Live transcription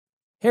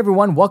Hey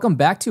everyone, welcome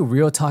back to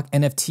Real Talk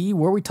NFT,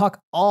 where we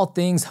talk all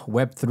things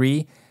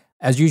Web3.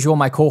 As usual,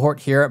 my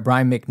cohort here,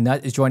 Brian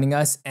McNutt, is joining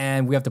us,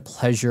 and we have the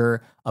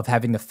pleasure of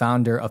having the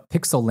founder of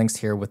Pixel Lynx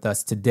here with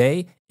us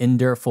today,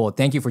 Inder Phull.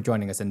 Thank you for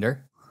joining us,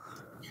 Inder.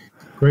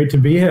 Great to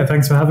be here.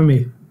 Thanks for having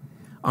me.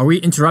 Are we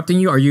interrupting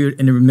you? Are you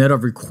in the middle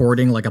of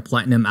recording like a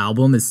platinum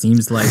album? It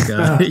seems like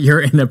you're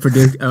in a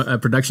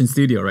production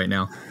studio right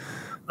now.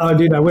 Oh,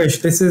 dude, I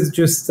wish. This is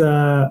just,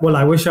 I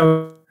wish I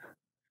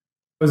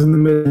was in the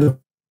middle of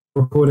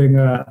recording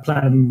a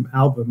platinum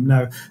album.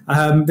 No,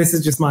 this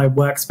is just my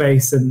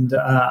workspace, and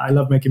I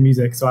love making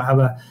music. So I have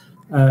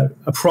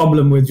a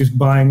problem with just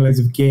buying loads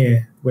of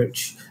gear,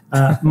 which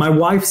my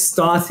wife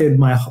started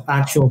my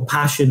actual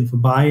passion for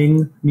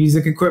buying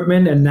music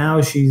equipment, and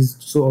now she's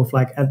sort of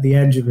like at the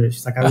edge of it.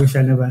 She's like, I wish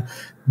I never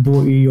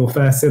bought you your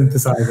first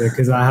synthesizer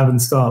because I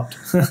haven't stopped.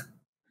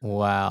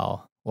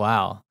 Wow.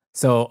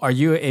 So are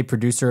you a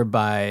producer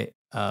by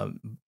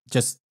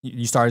just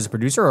you started as a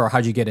producer, or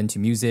how'd you get into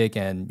music?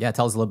 And yeah,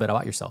 tell us a little bit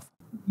about yourself.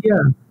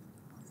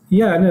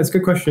 Yeah, no, it's a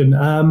good question.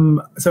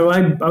 So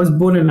I was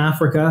born in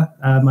Africa.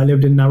 I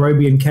lived in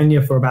Nairobi in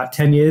Kenya for about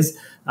 10 years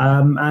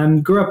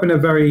and grew up in a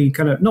very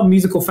kind of not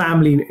musical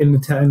family in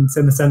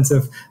the sense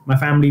of my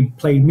family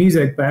played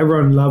music, but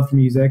everyone loved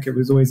music. It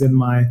was always in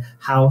my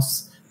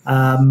house.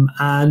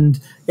 And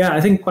yeah, I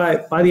think by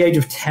the age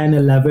of 10,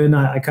 11,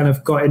 I kind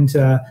of got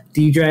into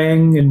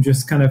DJing and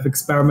just kind of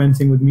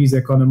experimenting with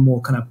music on a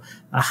more kind of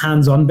a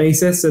hands-on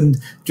basis, and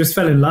just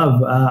fell in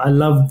love. I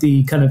loved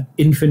the kind of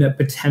infinite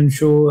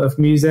potential of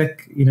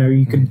music. You know,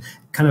 you could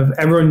kind of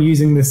everyone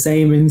using the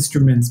same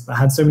instruments, but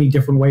had so many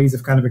different ways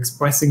of kind of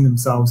expressing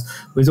themselves.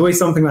 It was always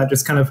something that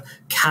just kind of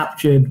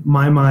captured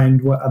my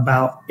mind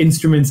about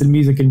instruments and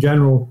music in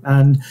general.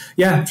 And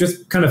yeah,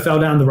 just kind of fell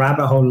down the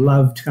rabbit hole,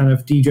 loved kind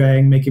of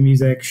DJing, making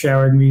music,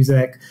 sharing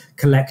music,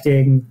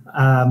 collecting.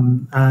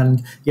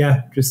 And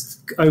yeah,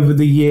 just over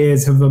the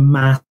years have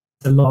amassed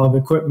a lot of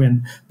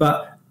equipment.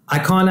 But I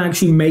can't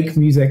actually make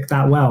music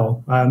that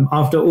well.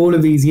 After all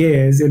of these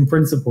years, in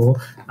principle,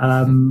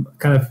 kind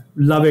of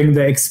loving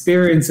the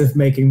experience of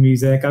making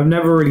music, I've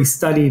never really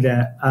studied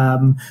it,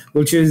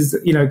 which is,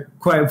 you know,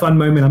 quite a fun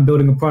moment. I'm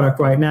building a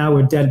product right now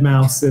with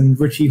deadmau5 and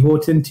Richie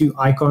Hawtin, two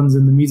icons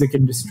in the music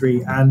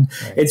industry. And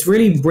it's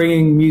really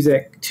bringing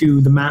music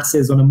to the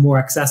masses on a more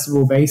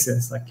accessible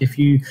basis. Like if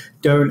you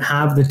don't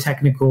have the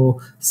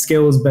technical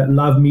skills but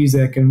love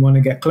music and want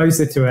to get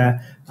closer to it,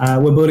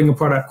 we're building a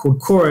product called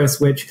Korus,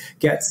 which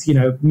gets, you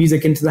know,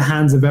 music into the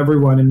hands of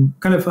everyone and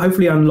kind of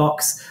hopefully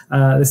unlocks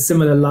the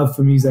similar love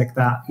for music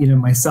that, you know,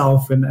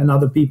 myself and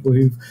other people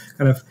who've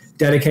kind of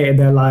dedicated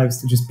their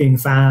lives to just being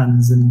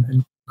fans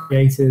and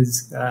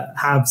creators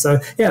have. So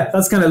yeah,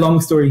 that's kind of long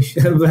story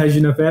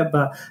version of it,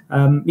 but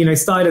you know,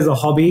 started as a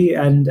hobby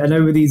and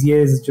over these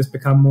years it's just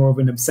become more of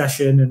an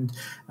obsession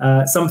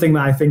and something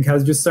that I think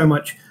has just so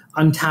much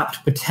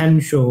untapped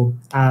potential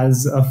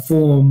as a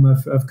form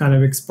of kind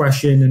of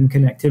expression and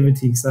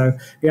connectivity. So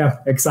yeah,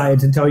 excited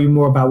to tell you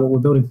more about what we're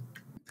building.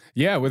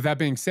 Yeah, with that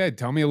being said,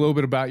 tell me a little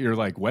bit about your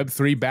like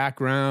Web3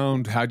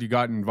 background, how you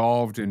got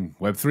involved in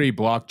Web3,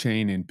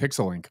 blockchain, and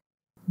Pixel Lynx.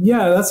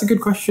 Yeah, that's a good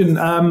question.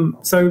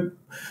 So,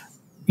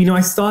 you know,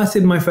 I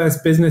started my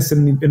first business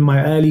in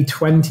my early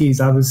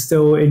 20s. I was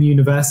still in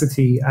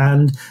university,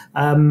 and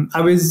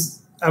I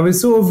was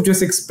sort of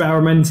just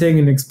experimenting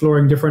and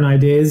exploring different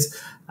ideas.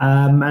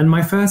 And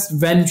my first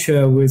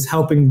venture was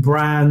helping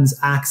brands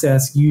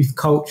access youth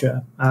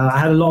culture. I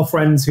had a lot of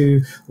friends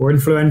who were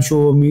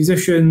influential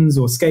musicians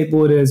or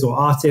skateboarders or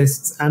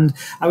artists, and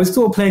I was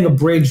sort of playing a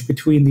bridge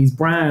between these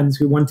brands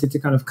who wanted to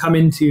kind of come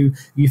into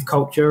youth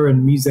culture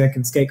and music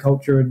and skate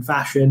culture and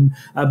fashion,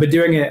 but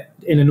doing it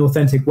in an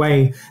authentic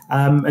way.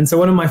 And so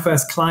one of my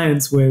first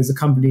clients was a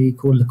company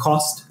called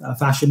Lacoste, a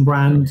fashion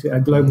brand, a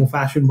global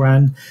fashion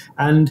brand.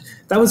 And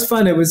that was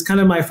fun. It was kind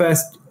of my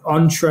first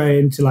entree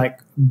into like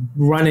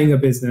running a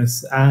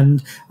business,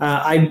 and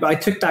I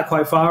took that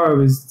quite far. I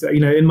was, you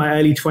know, in my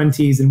early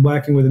 20s and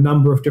working with a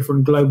number of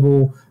different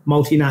global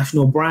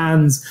multinational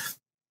brands,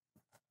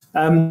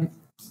 and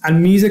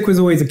music was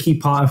always a key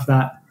part of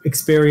that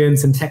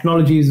experience, and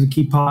technology is a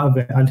key part of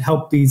it. I'd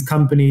help these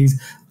companies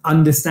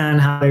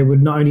understand how they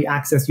would not only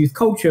access youth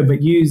culture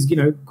but use, you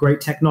know,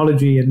 great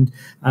technology and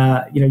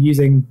you know,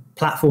 using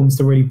platforms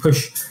to really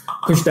push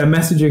their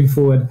messaging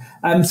forward.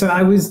 So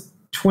I was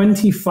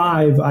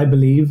 25, I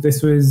believe.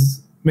 This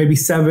was maybe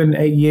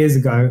 7-8 years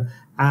ago.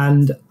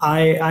 And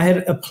I had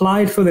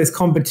applied for this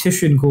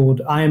competition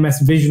called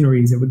IMS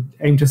Visionaries. It would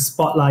aim to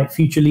spotlight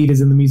future leaders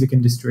in the music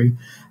industry.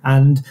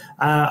 And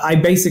I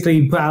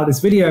basically put out this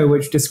video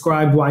which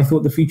described what I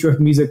thought the future of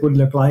music would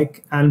look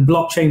like. And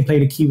blockchain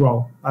played a key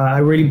role. I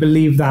really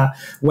believe that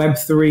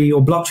Web3,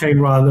 or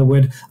blockchain rather,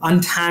 would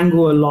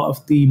untangle a lot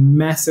of the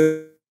mess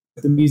of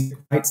the music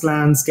rights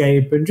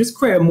landscape and just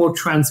create a more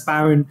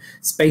transparent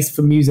space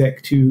for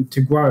music to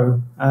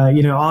grow.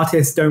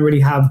 Artists don't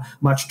really have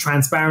much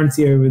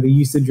transparency over the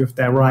usage of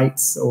their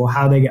rights or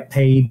how they get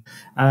paid.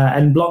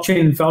 And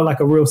blockchain felt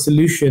like a real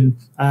solution.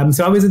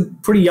 So I was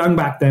pretty young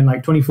back then,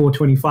 like 24,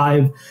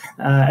 25,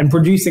 and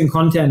producing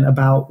content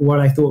about what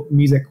I thought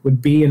music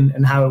would be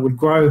and how it would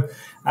grow.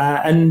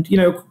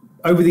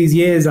 Over these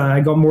years, I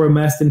got more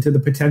immersed into the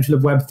potential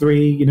of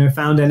Web3,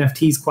 found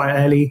NFTs quite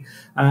early.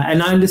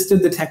 And I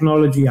understood the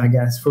technology, I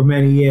guess, for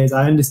many years.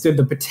 I understood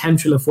the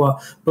potential of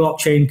what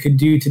blockchain could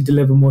do to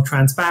deliver more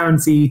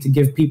transparency, to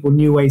give people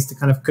new ways to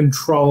kind of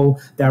control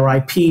their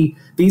IP.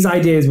 These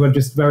ideas were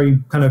just very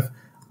kind of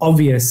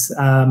obvious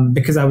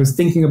because I was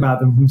thinking about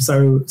them from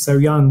so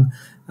young.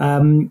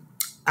 And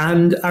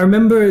I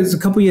remember it was a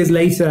couple of years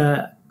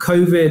later,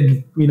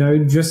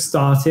 COVID, just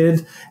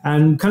started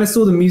and kind of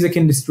saw the music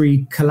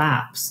industry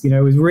collapse.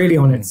 It was really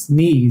on its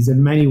knees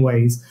in many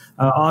ways.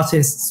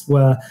 Artists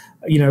were,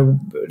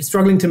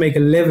 struggling to make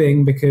a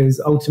living because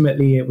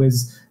ultimately it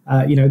was,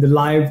 the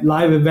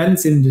live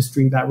events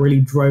industry that really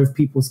drove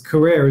people's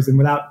careers. And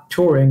without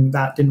touring,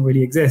 that didn't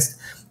really exist.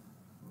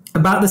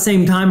 About the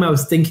same time, I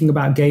was thinking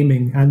about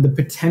gaming and the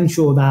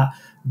potential that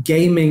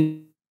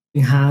gaming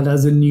had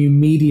as a new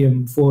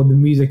medium for the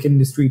music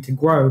industry to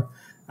grow.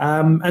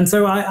 And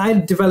so I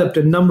developed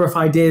a number of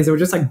ideas. They were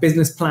just like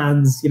business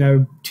plans,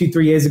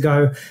 2-3 years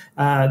ago,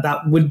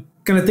 that would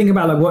kind of think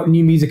about like what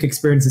new music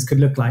experiences could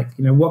look like.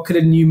 What could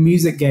a new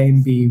music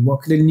game be?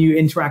 What could a new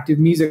interactive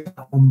music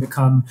platform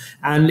become?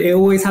 And it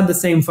always had the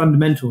same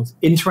fundamentals: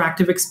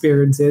 interactive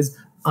experiences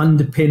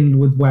underpinned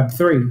with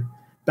Web3.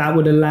 That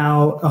would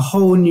allow a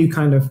whole new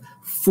kind of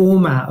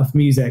format of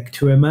music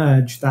to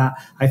emerge that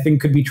I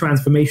think could be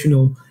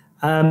transformational.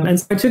 And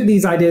so I took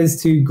these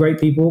ideas to great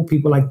people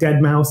like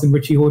deadmau5 and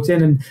Richie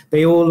Hawtin, and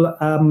they all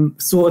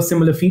saw a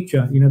similar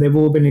future. They've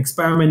all been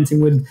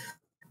experimenting with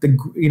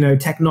the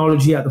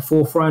technology at the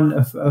forefront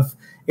of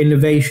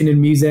innovation in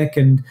music,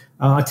 and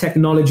are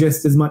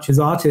technologists as much as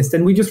artists.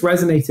 And we just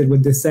resonated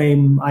with the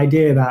same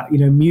idea that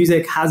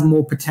music has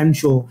more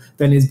potential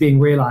than is being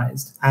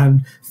realized.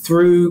 And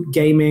through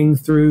gaming,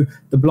 through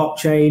the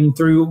blockchain,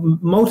 through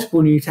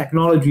multiple new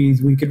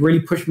technologies, we could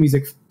really push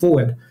music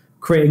forward,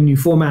 creating new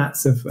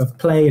formats of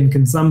play and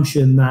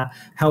consumption that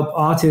help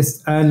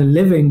artists earn a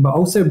living, but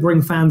also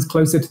bring fans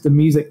closer to the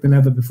music than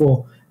ever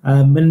before.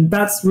 And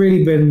that's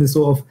really been the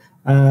sort of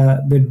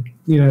the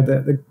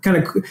kind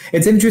of,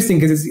 it's interesting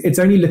because it's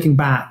only looking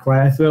back,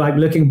 right? I feel like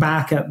looking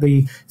back at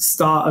the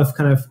start of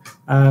kind of,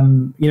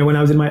 when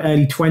I was in my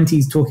early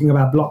 20s talking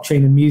about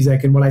blockchain and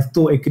music and what I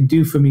thought it could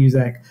do for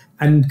music,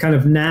 and kind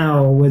of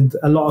now with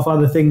a lot of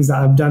other things that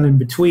I've done in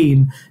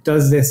between,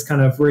 does this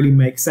kind of really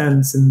make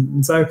sense?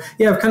 And so,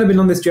 yeah, I've kind of been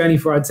on this journey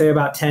for, I'd say,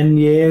 about 10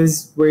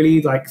 years,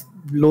 really, like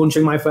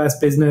launching my first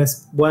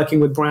business, working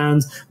with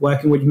brands,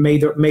 working with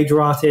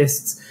major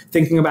artists,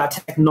 thinking about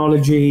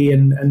technology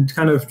and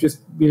kind of just,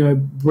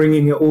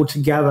 bringing it all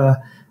together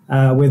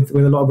with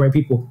a lot of great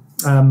people.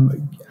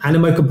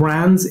 Animoca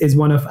Brands is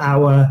one of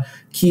our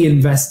key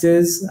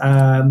investors.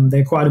 They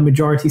acquired a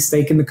majority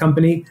stake in the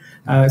company.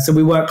 So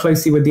we work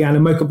closely with the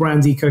Animoca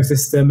Brands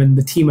ecosystem and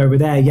the team over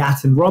there,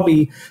 Yat and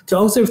Robbie, to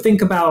also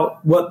think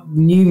about what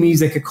new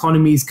music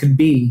economies could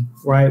be,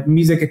 right?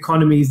 Music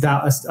economies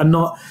that are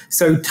not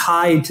so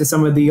tied to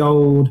some of the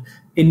old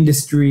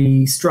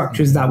industry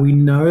structures that we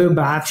know,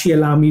 but actually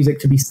allow music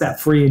to be set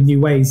free in new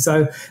ways.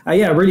 So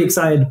really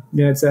excited.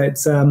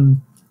 It's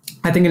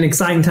I think an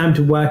exciting time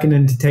to work in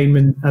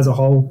entertainment as a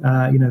whole.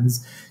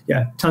 There's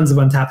tons of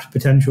untapped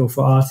potential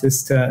for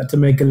artists to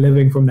make a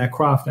living from their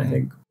craft, I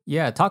think.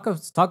 Yeah, talk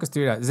us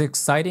through that. It's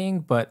exciting,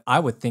 but I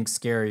would think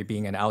scary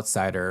being an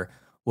outsider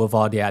with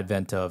all the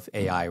advent of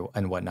AI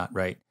and whatnot,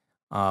 right?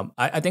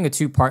 I think a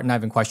two-part and I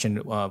have a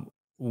question.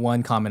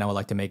 One comment I would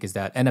like to make is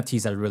that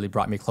NFTs have really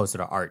brought me closer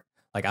to art.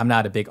 Like, I'm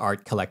not a big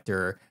art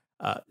collector.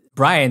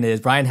 Brian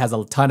has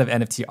a ton of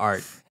NFT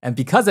art. And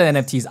because of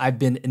NFTs, I've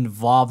been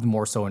involved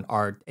more so in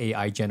art,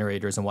 AI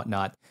generators and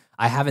whatnot.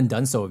 I haven't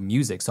done so with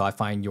music. So I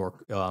find your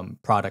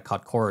product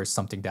called Korus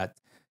something that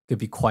could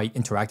be quite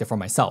interactive for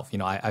myself.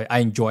 I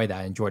enjoy that.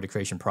 I enjoy the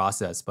creation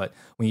process. But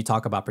when you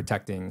talk about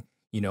protecting,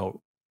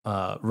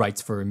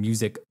 rights for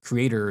music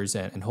creators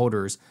and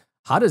holders,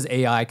 how does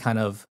AI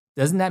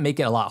doesn't that make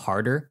it a lot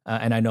harder?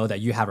 And I know that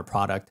you have a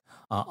product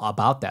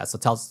about that. So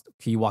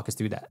can you walk us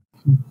through that?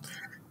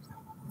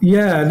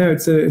 Yeah, no,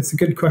 it's a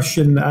good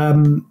question.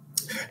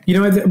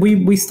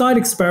 We started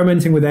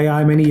experimenting with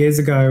AI many years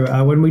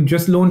ago. When we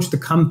just launched the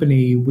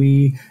company,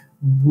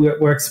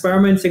 we're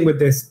experimenting with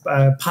this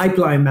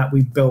pipeline that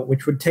we built,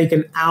 which would take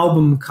an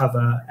album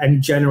cover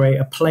and generate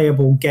a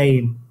playable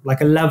game,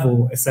 like a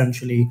level,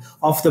 essentially,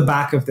 off the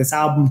back of this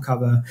album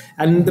cover.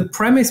 And the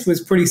premise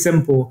was pretty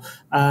simple.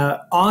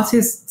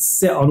 Artists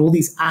sit on all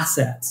these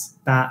assets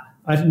that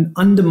are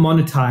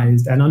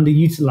under-monetized and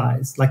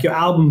underutilized, like your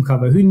album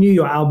cover. Who knew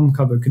your album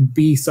cover could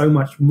be so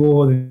much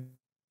more than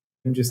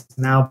just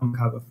an album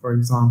cover, for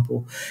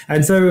example?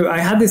 And so I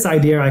had this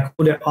idea, I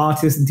called it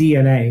artist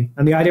DNA.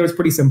 And the idea was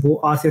pretty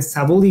simple. Artists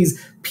have all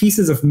these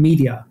pieces of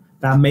media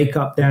that make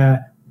up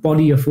their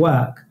body of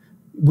work,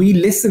 we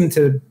listen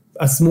to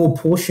a small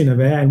portion of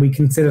it and we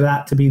consider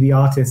that to be the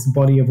artist's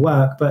body of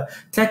work. But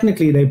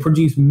technically, they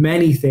produce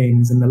many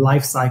things in the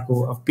life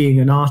cycle of being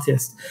an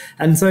artist.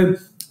 And so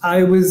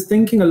I was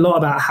thinking a lot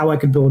about how I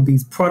could build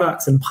these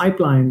products and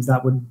pipelines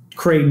that would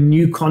create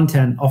new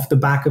content off the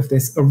back of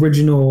this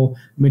original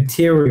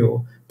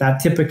material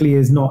that typically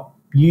is not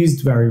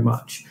used very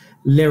much.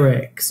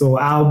 Lyrics or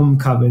album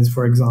covers,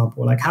 for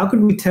example. Like, how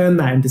could we turn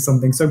that into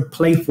something so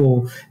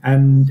playful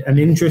and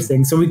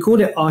interesting? So we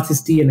called it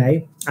Artist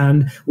DNA,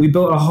 and we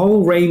built a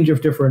whole range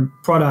of different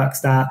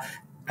products and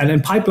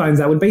then pipelines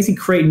that would basically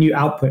create new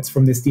outputs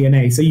from this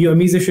DNA. So a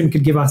musician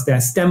could give us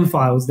their stem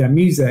files, their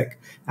music,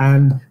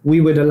 and we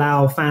would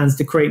allow fans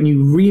to create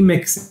new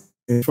remixes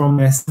from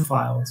their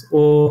files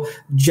or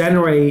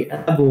generate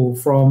a level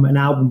from an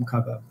album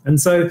cover. And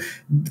so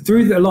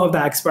through a lot of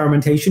that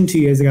experimentation 2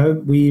 years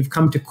ago, we've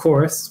come to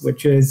Korus,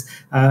 which is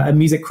a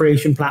music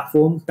creation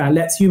platform that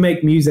lets you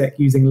make music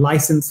using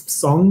licensed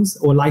songs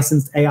or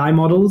licensed AI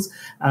models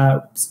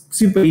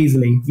super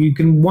easily. You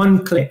can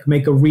one click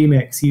make a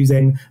remix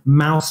using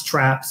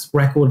Mousetrap's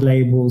record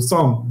label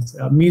songs,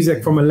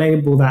 music from a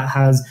label that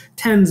has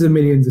tens of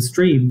millions of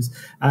streams.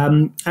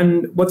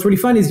 And what's really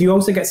fun is you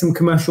also get some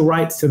commercial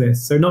rights to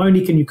this. So not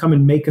only can you come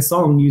and make a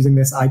song using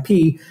this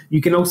IP,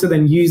 you can also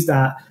then use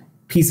that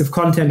piece of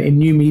content in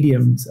new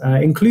mediums,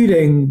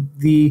 including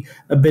the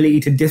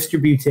ability to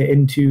distribute it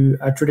into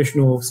a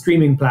traditional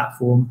streaming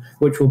platform,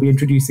 which we'll be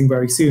introducing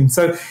very soon.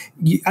 So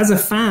as a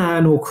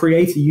fan or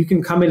creator, you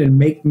can come in and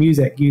make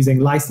music using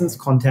licensed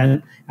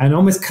content and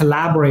almost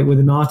collaborate with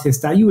an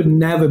artist that you would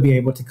never be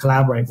able to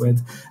collaborate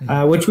with,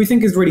 which we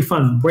think is really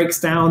fun,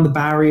 breaks down the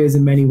barriers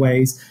in many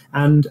ways.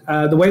 And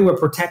the way we're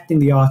protecting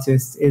the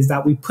artists is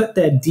that we put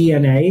their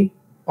DNA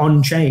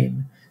on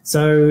chain.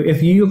 So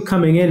if you're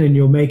coming in and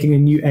you're making a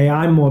new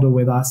AI model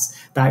with us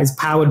that is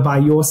powered by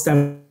your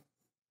stem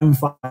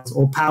files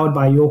or powered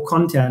by your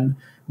content,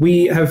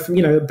 we have,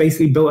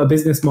 basically built a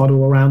business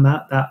model around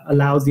that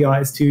allows the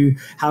artist to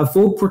have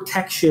full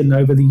protection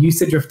over the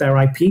usage of their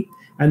IP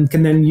and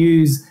can then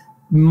use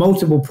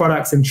multiple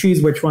products and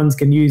choose which ones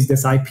can use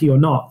this IP or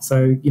not.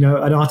 So, an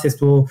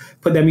artist will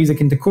put their music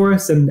into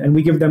Korus and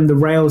we give them the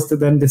rails to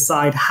then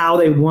decide how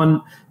they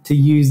want to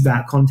use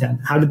that content.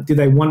 How do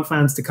they want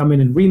fans to come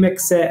in and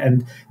remix it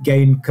and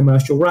gain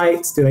commercial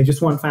rights? Do they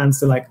just want fans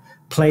to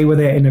play with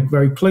it in a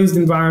very closed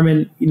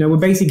environment? We're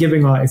basically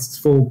giving artists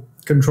full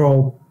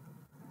control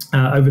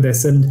over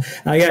this. And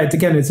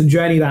it's a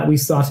journey that we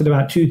started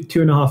about two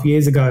and a half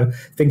years ago,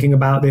 thinking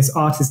about this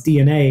artist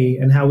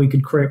DNA and how we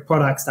could create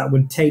products that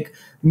would take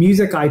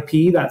music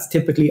IP that's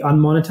typically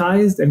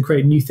unmonetized and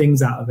create new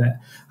things out of it.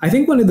 I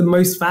think one of the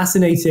most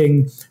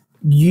fascinating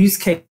use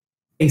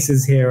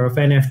cases here of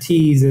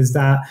NFTs is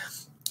that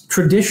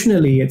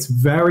traditionally it's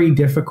very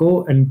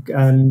difficult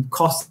and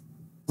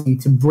costly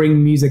to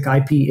bring music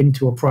IP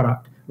into a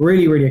product.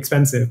 Really, really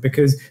expensive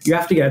because you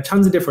have to get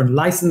tons of different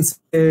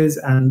licenses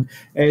and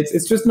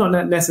it's just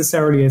not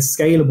necessarily as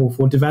scalable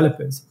for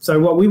developers. So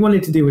what we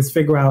wanted to do was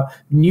figure out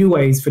new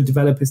ways for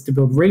developers to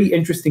build really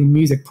interesting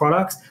music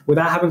products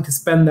without having to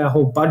spend their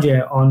whole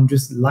budget on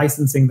just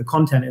licensing the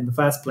content in the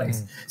first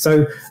place.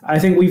 So I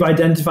think we've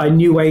identified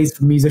new ways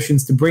for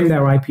musicians to bring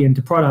their IP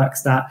into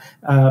products that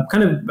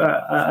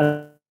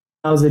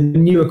allows a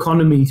new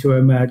economy to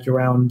emerge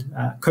around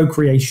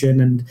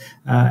co-creation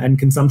and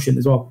consumption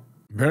as well.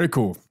 Very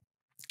cool.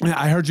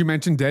 I heard you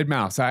mention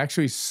deadmau5. I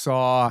actually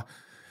saw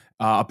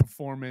a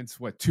performance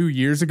 2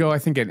 years ago, I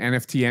think, at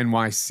NFT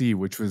NYC,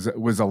 which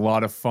was a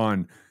lot of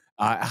fun.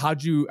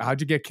 How'd you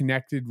get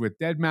connected with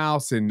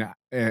deadmau5? And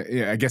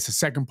I guess the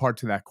second part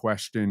to that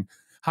question,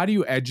 how do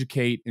you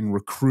educate and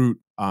recruit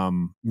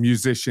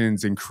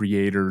musicians and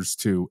creators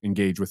to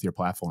engage with your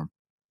platform?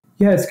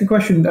 Yeah, it's a good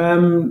question.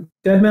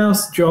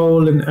 deadmau5,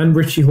 Joel, and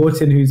Richie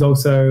Horton, who's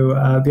also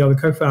the other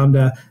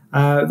co-founder,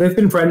 they've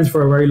been friends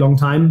for a very long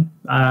time,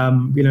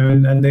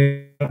 and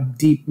they have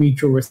deep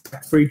mutual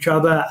respect for each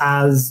other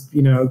as,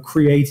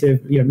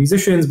 creative,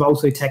 musicians, but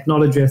also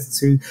technologists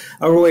who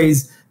are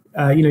always,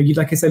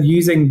 like I said,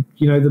 using,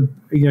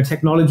 the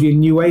technology in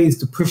new ways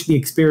to push the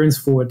experience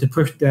forward, to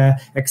push their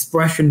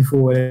expression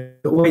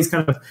forward, to always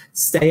kind of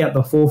stay at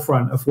the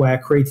forefront of where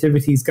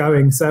creativity is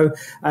going. So,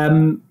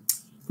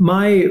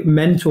 my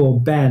mentor,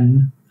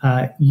 Ben,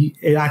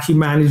 it actually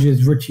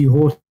manages Richie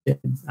Horton.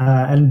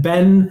 And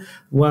Ben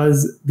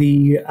was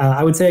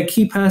I would say, a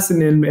key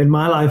person in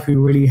my life who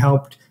really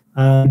helped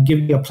give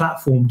me a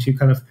platform to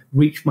kind of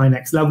reach my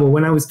next level.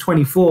 When I was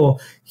 24,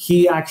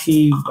 he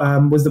actually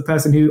was the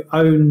person who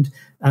owned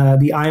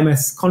the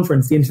IMS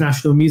conference, the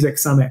International Music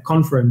Summit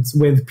conference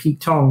with Pete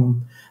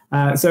Tong.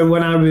 So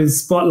when I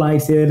was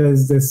spotlighted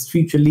as this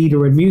future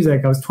leader in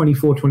music, I was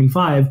 24,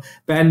 25,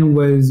 Ben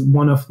was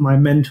one of my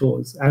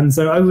mentors. And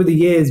so over the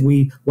years,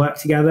 we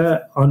worked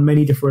together on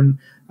many different,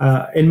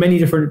 in many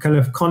different kind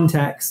of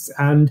contexts.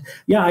 And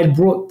I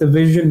brought the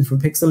vision for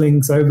Pixel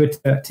Lynx over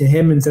to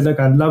him and said, look,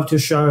 I'd love to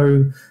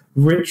show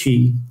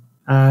Richie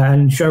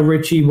and show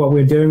Richie what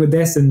we're doing with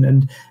this.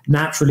 And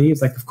naturally,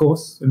 it's like, of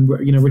course, and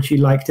Richie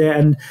liked it.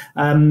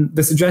 And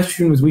the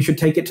suggestion was we should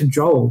take it to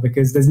Joel,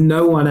 because there's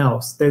no one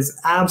else. There's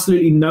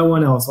absolutely no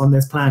one else on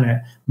this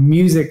planet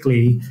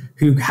musically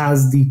who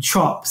has the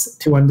chops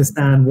to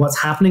understand what's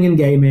happening in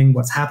gaming,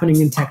 what's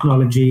happening in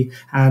technology,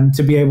 and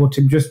to be able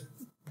to just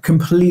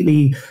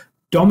completely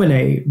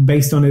dominate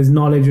based on his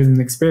knowledge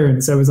and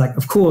experience. So it was like,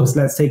 of course,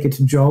 let's take it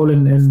to Joel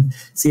and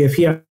see if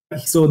he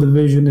saw the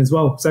vision as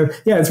well. So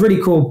yeah, it's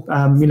really cool.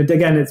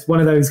 Again, it's one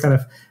of those kind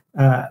of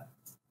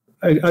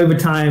over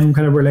time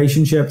kind of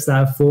relationships that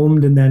have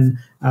formed, and then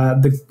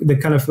the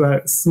kind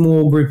of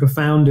small group of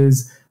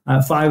founders,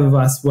 5 of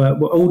us, were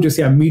all just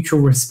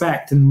mutual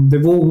respect, and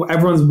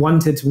everyone's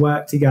wanted to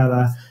work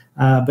together,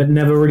 but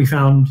never really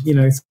found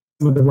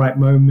some of the right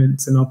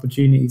moments and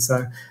opportunities.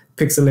 So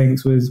Pixel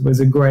Lynx was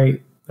a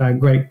great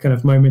kind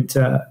of moment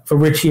for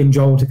Richie and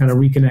Joel to kind of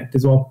reconnect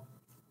as well.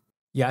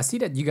 Yeah, I see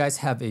that you guys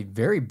have a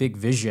very big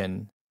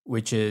vision,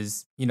 which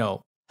is,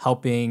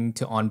 helping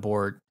to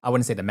onboard, I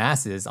wouldn't say the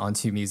masses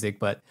onto music,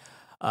 but,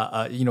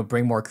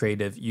 bring more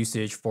creative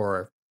usage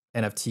for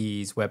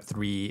NFTs,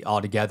 Web3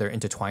 all together,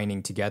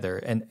 intertwining together.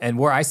 And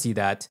where I see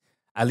that,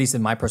 at least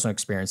in my personal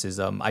experiences,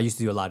 I used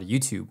to do a lot of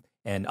YouTube,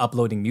 and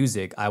uploading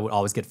music, I would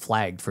always get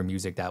flagged for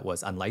music that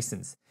was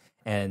unlicensed.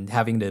 And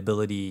having the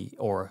ability,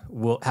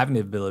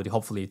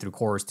 hopefully through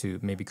Korus, to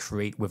maybe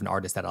create with an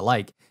artist that I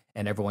like,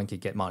 and everyone could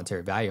get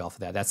monetary value off of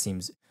that. That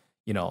seems,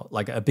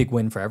 like a big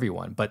win for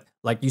everyone. But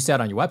like you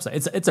said on your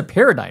website, it's a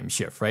paradigm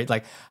shift, right?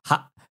 Like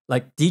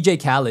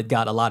DJ Khaled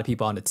got a lot of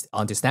people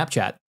onto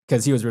Snapchat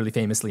because he was really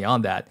famously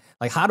on that.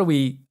 Like, how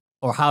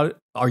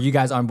are you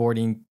guys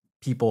onboarding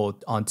people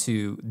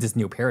onto this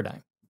new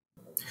paradigm?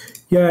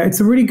 Yeah, it's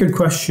a really good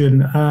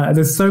question.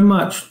 There's so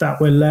much that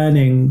we're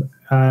learning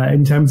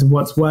in terms of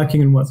what's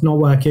working and what's not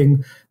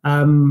working.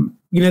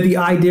 The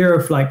idea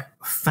of like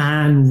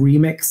fan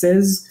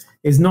remixes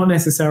is not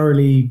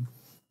necessarily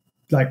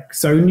like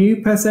so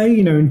new per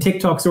se, and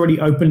TikTok's already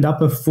opened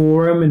up a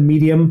forum and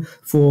medium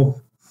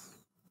for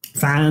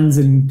fans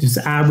and just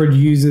average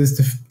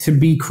users to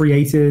be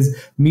creators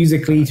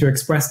musically, to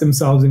express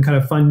themselves in kind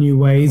of fun new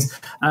ways.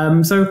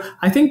 So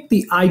I think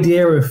the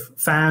idea of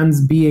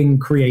fans being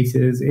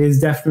creators is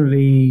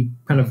definitely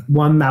kind of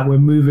one that we're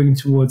moving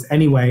towards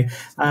anyway.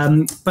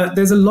 But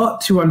there's a lot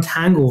to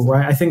untangle,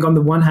 right? I think on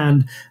the one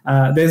hand,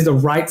 there's the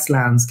rights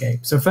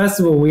landscape. So first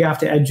of all, we have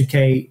to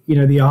educate,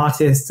 the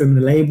artists and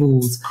the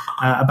labels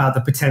about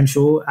the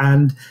potential.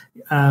 And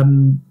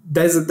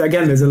there's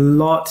a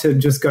lot to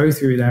just go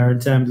through there in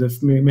terms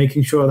of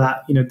making sure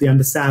that they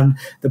understand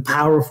the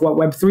power of what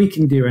Web3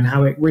 can do and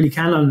how it really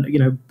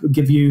can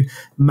give you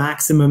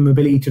maximum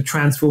ability to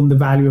transform the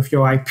value of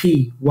your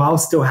IP while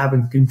still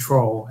having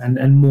control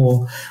and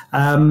more.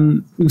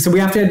 So we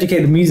have to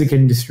educate the music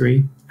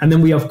industry, and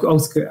then we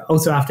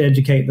also have to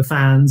educate the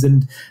fans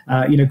and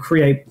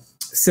create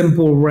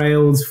simple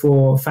rails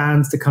for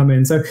fans to come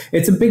in. So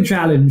it's a big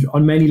challenge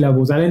on many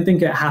levels. I don't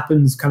think it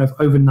happens kind of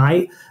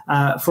overnight.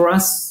 For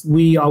us,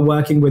 we are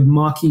working with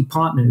marquee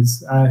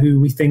partners who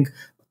we think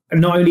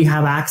not only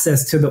have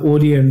access to the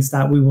audience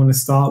that we want to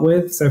start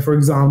with. So for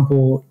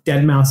example,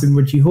 Deadmau5 and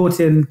Richie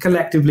Hawtin,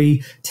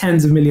 collectively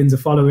tens of millions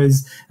of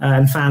followers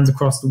and fans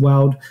across the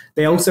world.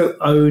 They also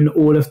own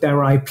all of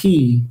their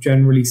IP,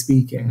 generally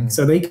speaking. Mm-hmm.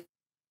 So they can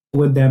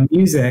with their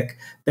music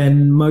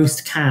than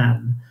most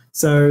can.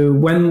 So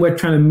when we're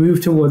trying to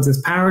move towards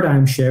this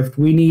paradigm shift,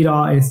 we need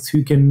artists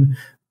who can,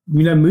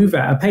 move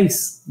at a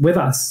pace with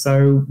us.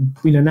 So,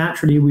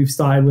 naturally we've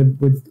started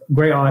with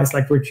great artists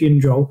like Richie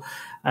and Joel.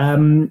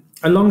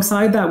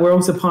 Alongside that, we're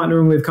also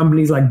partnering with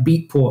companies like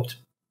Beatport.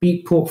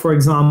 Beatport, for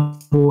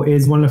example,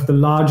 is one of the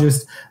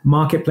largest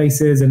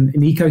marketplaces and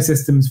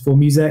ecosystems for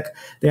music.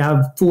 They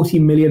have 40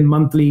 million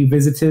monthly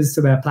visitors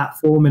to their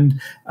platform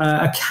and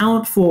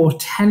account for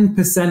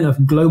 10%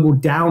 of global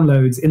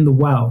downloads in the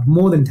world,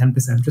 more than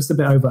 10%, just a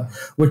bit over,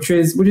 which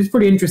is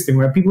pretty interesting,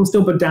 where people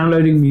still been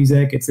downloading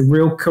music. It's a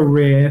real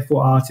career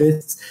for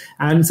artists.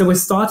 And so we're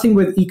starting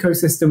with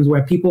ecosystems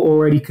where people are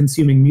already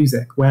consuming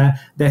music, where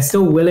they're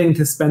still willing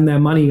to spend their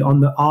money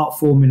on the art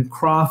form and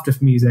craft of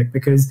music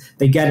because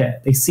they get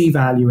it. They see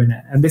value in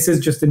it. And this is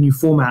just a new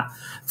format.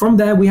 From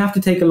there, we have to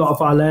take a lot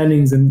of our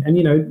learnings and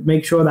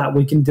make sure that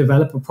we can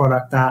develop a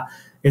product that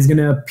is going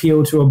to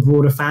appeal to a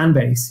broader fan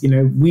base.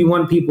 We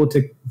want people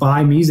to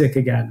buy music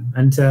again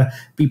and to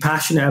be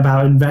passionate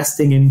about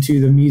investing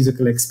into the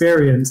musical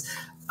experience.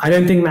 I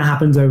don't think that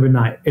happens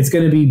overnight. It's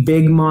going to be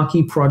big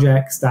marquee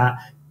projects that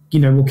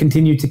will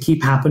continue to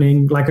keep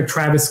happening, like a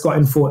Travis Scott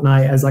in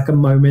Fortnite as like a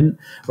moment,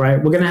 right?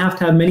 We're going to have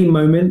many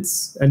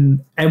moments, and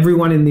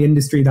everyone in the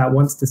industry that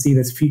wants to see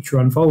this future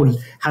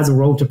unfold has a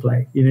role to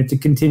play, to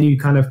continue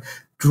kind of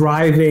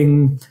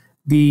driving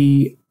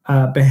the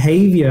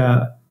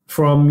behavior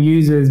from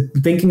users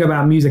thinking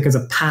about music as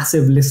a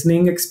passive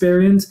listening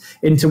experience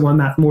into one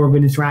that's more of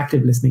an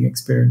interactive listening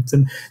experience.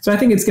 And so I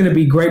think it's going to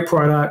be great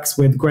products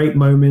with great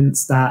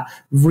moments that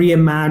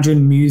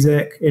reimagine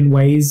music in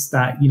ways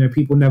that,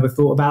 people never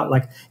thought about.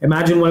 Like,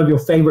 imagine one of your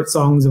favorite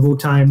songs of all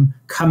time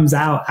comes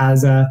out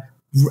as a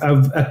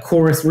a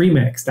Korus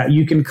remix, that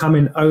you can come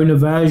and own a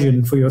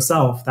version for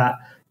yourself, that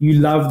you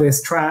love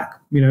this track.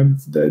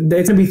 There's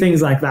going to be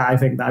things like that, I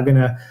think, that are going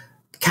to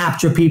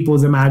capture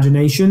people's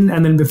imagination.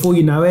 And then before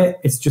you know it,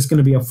 it's just going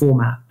to be a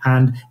format.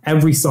 And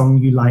every song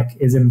you like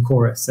is in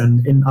Korus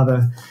and in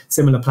other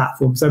similar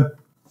platforms. So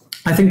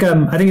I think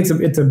it's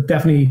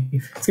definitely,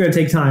 it's going to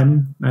take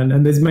time.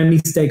 And there's many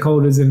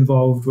stakeholders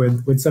involved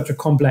with such a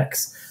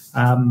complex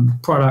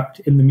product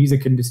in the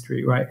music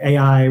industry, right?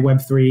 AI,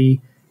 Web3,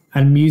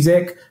 and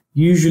music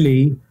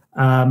usually,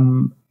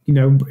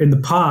 in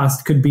the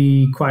past could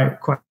be quite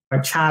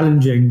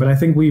challenging, but I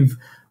think we've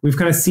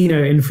kind of seen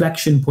an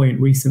inflection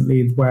point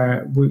recently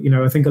where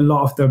I think a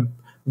lot of the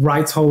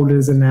rights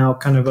holders are now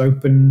kind of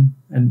open,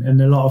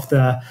 and a lot of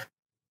the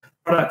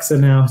products are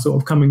now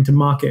sort of coming to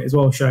market as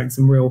well, showing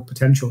some real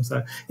potential.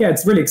 So yeah,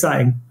 it's really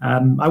exciting.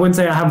 I wouldn't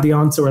say I have the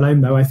answer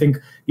alone, though. I think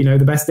the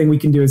best thing we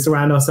can do is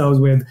surround ourselves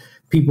with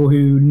people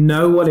who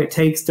know what it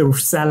takes to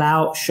sell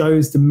out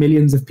shows to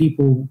millions of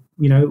people,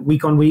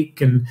 week on week,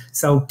 and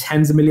sell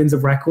tens of millions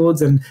of records,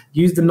 and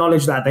use the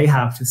knowledge that they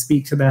have to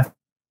speak to their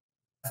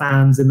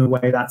fans in a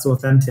way that's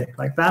authentic.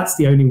 Like, that's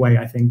the only way,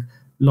 I think,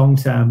 long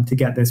term, to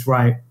get this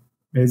right,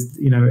 is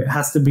it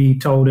has to be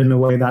told in a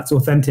way that's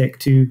authentic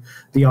to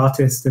the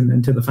artist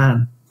and to the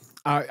fan.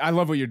 I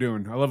love what you're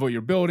doing. I love what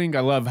you're building. I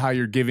love how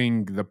you're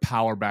giving the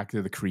power back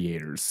to the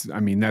creators. I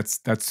mean,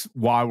 that's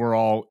why we're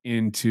all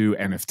into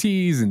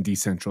NFTs and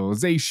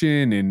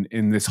decentralization and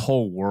in this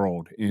whole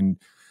world. And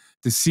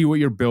to see what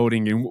you're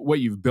building and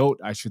what you've built,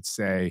 I should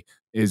say,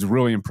 is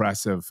really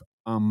impressive.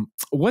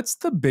 What's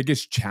the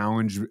biggest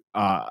challenge,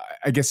 I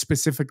guess,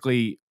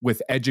 specifically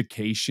with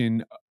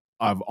education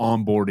of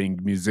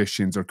onboarding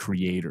musicians or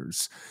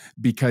creators?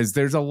 Because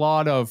there's a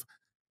lot of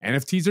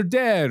NFTs are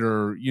dead,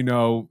 or,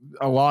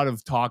 a lot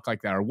of talk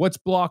like that, or what's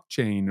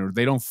blockchain, or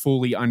they don't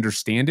fully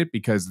understand it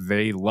because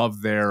they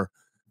love their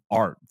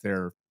art,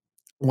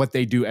 what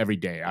they do every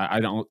day.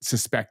 I don't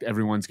suspect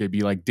everyone's going to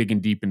be like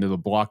digging deep into the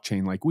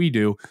blockchain like we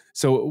do.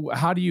 So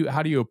how do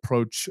you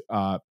approach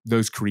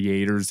those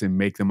creators and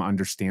make them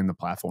understand the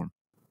platform?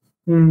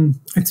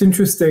 It's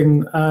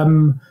interesting.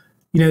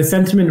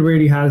 Sentiment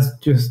really has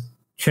just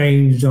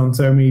changed on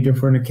so many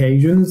different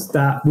occasions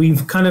that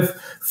we've kind of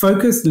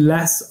focused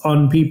less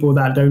on people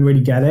that don't really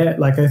get it.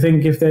 Like, I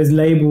think if there's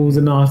labels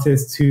and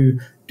artists who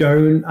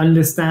don't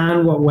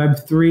understand what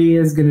Web3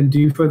 is going to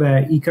do for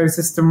their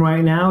ecosystem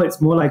right now, it's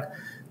more like,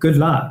 good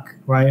luck,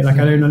 right? Like,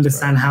 I don't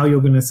understand how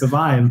you're going to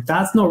survive.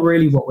 That's not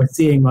really what we're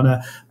seeing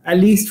at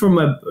least from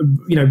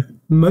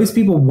most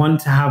people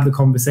want to have the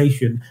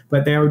conversation,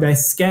 but they're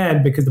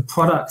scared because the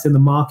products in the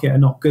market are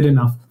not good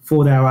enough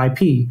for their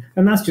IP.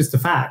 And that's just a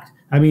fact.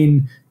 I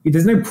mean,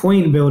 there's no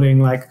point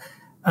building a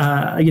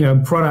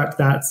product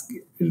that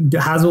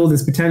has all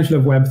this potential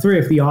of Web3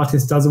 if the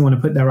artist doesn't want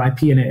to put their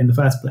IP in it in the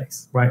first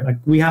place, right? Like,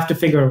 we have to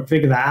figure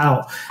that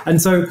out. And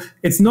so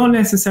it's not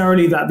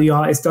necessarily that the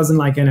artist doesn't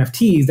like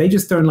NFTs, they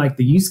just don't like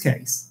the use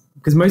case,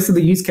 because most of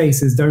the use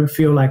cases don't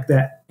feel like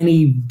they're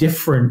any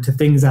different to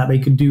things that they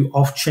could do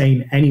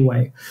off-chain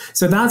anyway.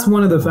 So that's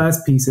one of the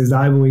first pieces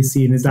I've always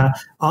seen, is that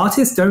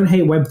artists don't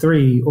hate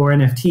Web3 or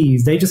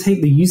NFTs. They just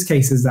hate the use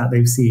cases that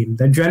they've seen.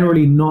 They're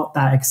generally not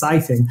that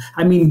exciting.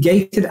 I mean,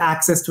 gated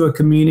access to a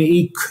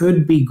community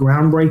could be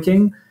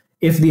groundbreaking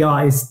if the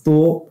artist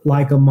thought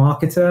like a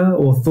marketer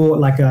or thought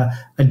like a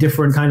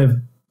different kind of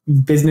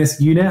business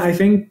unit, I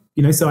think.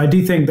 So I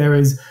do think there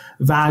is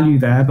value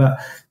there. But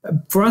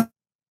for us,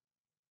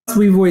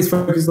 we've always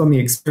focused on the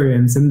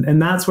experience,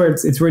 and that's where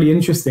it's really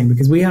interesting,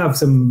 because we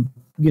have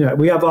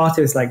we have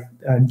artists like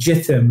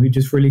Jitim, who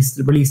just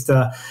released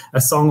a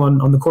song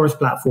on the Korus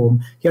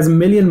platform. He has 1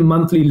 million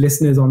monthly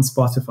listeners on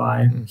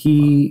Spotify.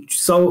 He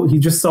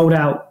just sold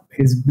out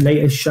his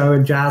latest show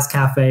at Jazz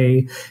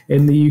Cafe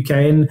in the UK,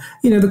 and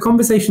the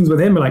conversations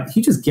with him are like,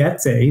 he just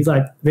gets it. He's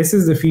like, this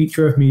is the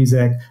future of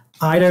music.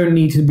 I don't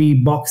need to be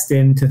boxed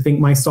in to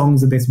think my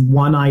songs are this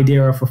one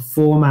idea of a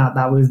format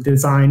that was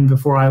designed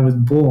before I was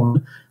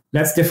born.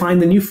 Let's define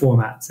the new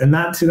formats. And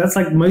that's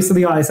like most of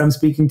the artists I'm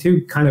speaking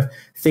to kind of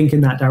think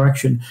in that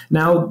direction.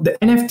 Now, the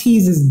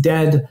NFTs is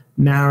dead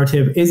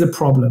narrative is a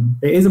problem.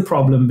 It is a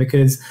problem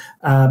because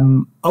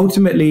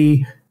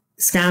ultimately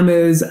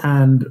scammers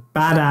and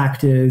bad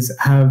actors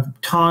have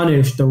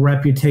tarnished the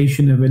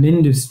reputation of an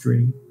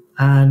industry.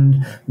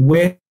 And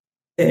we're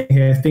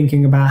here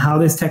thinking about how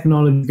this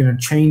technology is going to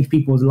change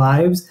people's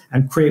lives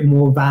and create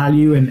more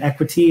value and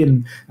equity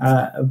and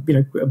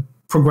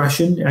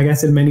progression, I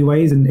guess, in many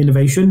ways, and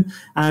innovation.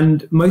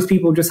 And most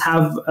people just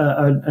have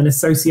an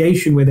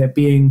association with it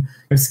being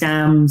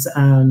scams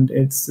and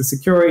it's a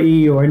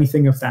security or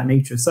anything of that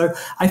nature. So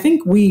I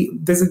think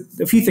there's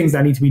a few things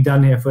that need to be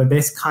done here for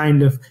this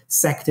kind of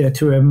sector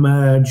to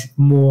emerge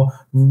more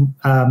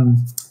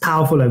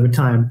powerful over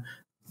time.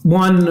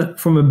 One,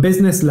 from a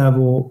business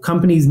level,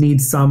 companies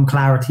need some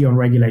clarity on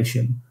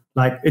regulation.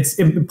 Like, it's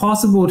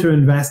impossible to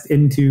invest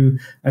into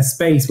a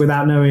space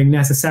without knowing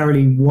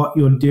necessarily what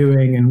you're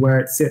doing and where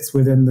it sits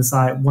within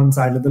one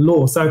side of the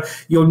law. So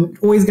you're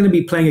always going to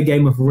be playing a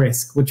game of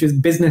risk, which is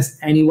business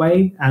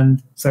anyway.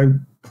 And so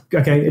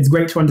okay, it's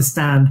great to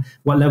understand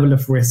what level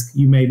of risk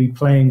you may be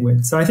playing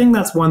with. So I think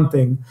that's one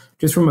thing,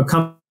 just from a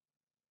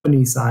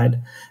company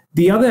side.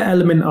 The other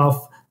element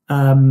of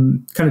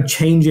kind of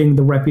changing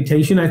the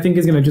reputation, I think,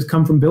 is going to just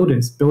come from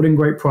builders, building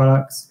great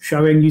products,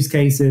 showing use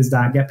cases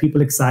that get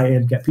people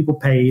excited, get people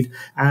paid,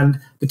 and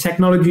the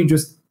technology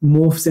just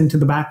morphs into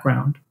the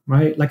background,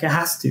 right? Like it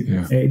has to.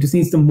 Yeah. It just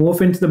needs to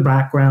morph into the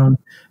background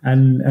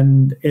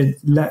and it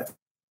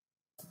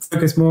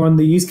focus more on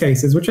the use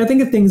cases, which I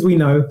think are things we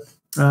know.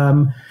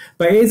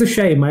 But it is a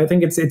shame. I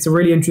think it's a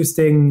really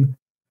interesting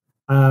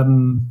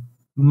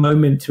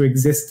moment to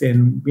exist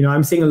in. You know,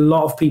 I'm seeing a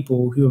lot of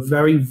people who are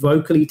very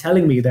vocally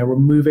telling me they're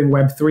removing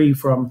Web3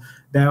 from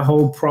their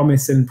whole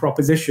promise and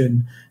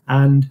proposition.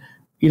 And,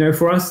 you know,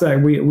 for us,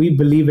 we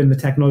believe in the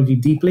technology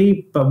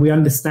deeply, but we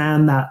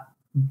understand that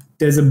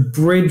there's a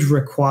bridge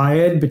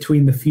required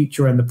between the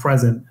future and the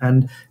present.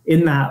 And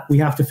in that, we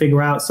have to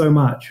figure out so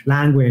much: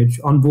 language,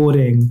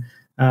 onboarding,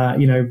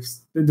 you know,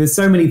 there's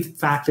so many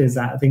factors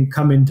that I think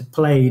come into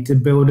play to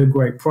build a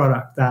great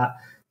product that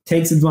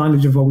takes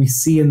advantage of what we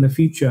see in the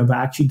future, but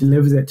actually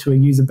delivers it to a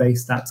user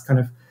base that's kind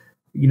of,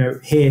 you know,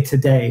 here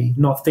today,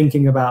 not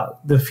thinking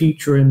about the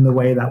future in the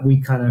way that we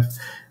kind of,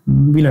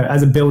 you know,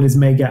 as a builders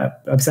may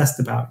get obsessed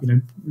about, you know.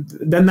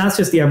 Then that's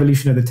just the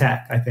evolution of the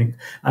tech, I think.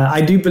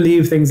 I do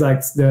believe things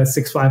like the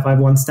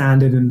 6551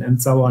 standard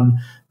and so on,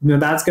 you know,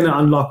 that's going to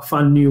unlock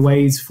fun new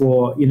ways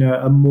for, you know,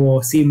 a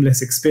more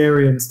seamless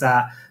experience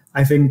that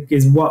I think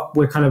is what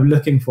we're kind of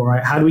looking for,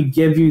 right? How do we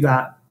give you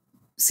that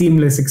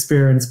seamless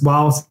experience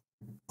whilst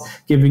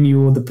giving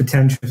you all the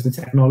potential of the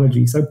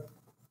technology? So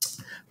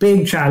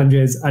big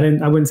challenges. I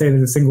wouldn't say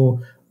there's a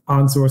single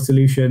answer or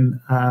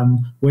solution.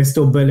 We're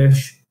still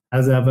bullish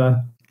as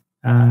ever,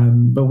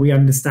 but we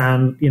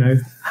understand, you know,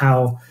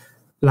 how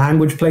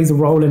language plays a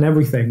role in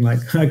everything.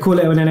 Like I call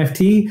it an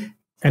NFT,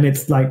 and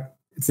it's like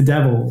it's the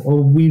devil.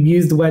 Or we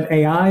use the word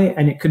AI,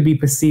 and it could be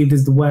perceived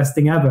as the worst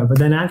thing ever. But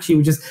then actually,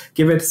 we just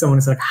give it to someone.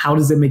 It's like, how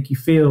does it make you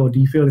feel? Do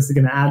you feel this is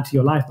going to add to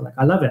your life? Like,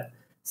 I love it.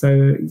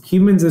 So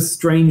humans are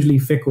strangely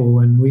fickle,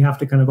 and we have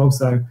to kind of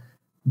also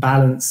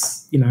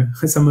balance, you know,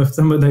 some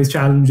of those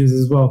challenges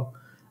as well.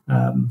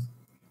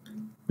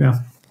 Yeah,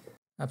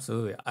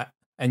 absolutely.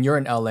 And you're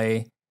in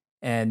LA,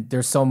 and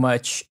there's so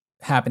much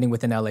happening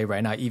within LA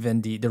right now.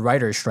 Even the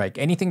writer's strike,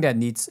 anything that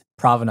needs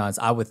provenance,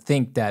 I would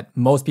think that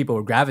most people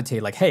would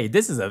gravitate like, hey,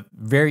 this is a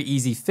very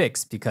easy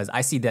fix, because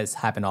I see this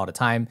happen all the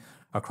time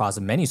across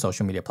many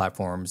social media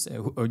platforms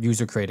or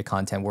user created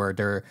content where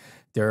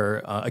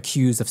they're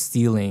accused of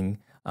stealing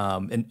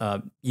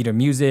either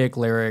music,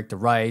 lyric, the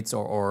rights,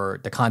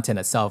 or the content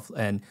itself.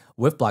 And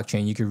with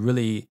blockchain, you could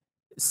really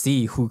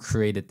see who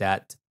created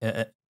that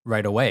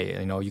right away.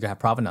 You know, you can have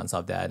provenance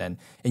of that, and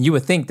you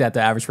would think that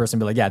the average person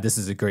would be like, yeah, this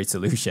is a great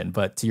solution.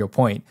 But to your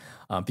point,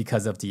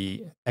 because of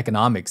the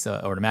economics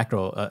or the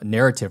macro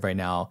narrative right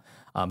now,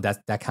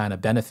 that kind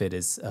of benefit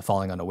is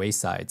falling on the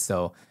wayside.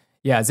 So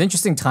yeah, it's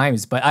interesting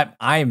times, but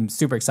I'm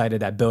super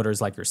excited that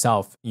builders like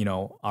yourself, you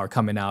know, are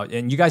coming out.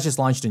 And you guys just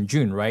launched in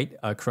June, right?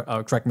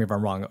 Correct me if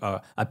I'm wrong.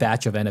 A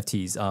batch of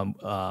NFTs.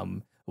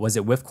 Was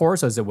it with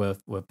Korus, or is it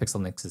with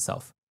Pixel Lynx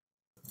itself?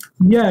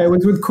 Yeah, it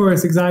was with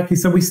Korus, exactly.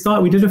 So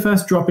we did a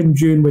first drop in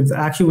June with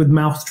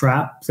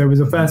Mousetrap. So it was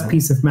the first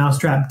piece of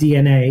Mousetrap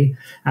DNA,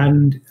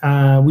 and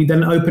we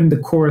then opened the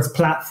Korus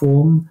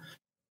platform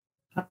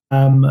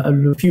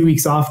a few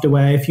weeks after,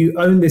 where if you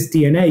own this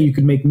DNA, you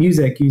could make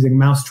music using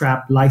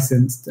Mousetrap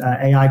licensed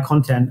AI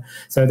content.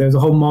 So there's a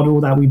whole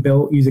model that we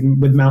built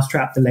with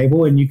Mousetrap, the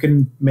label, and you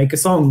can make a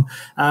song.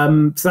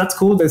 So that's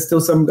cool. There's still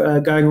some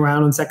going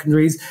around on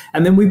secondaries.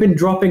 And then we've been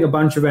dropping a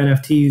bunch of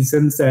NFTs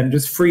since then,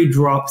 just free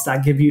drops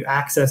that give you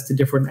access to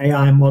different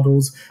AI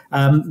models.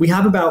 We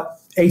have about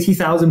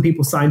 80,000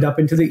 people signed up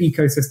into the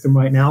ecosystem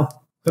right now.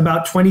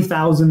 About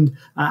 20,000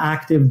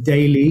 active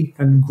daily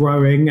and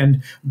growing,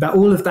 and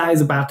all of that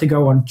is about to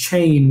go on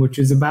chain, which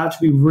is about to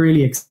be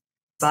really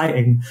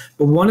exciting.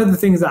 But one of the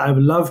things that I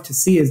would love to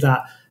see is that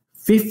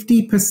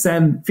 50 to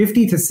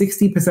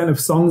 60% of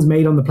songs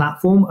made on the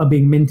platform are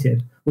being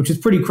minted, which is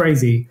pretty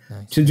crazy.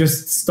 Nice. To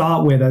just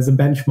start with as a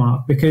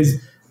benchmark, because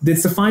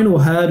it's the final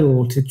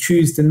hurdle to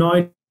choose to not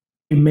only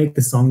make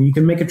the song. You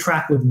can make a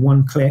track with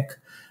one click,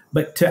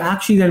 but to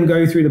actually then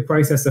go through the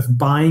process of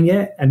buying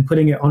it and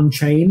putting it on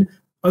chain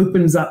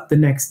opens up the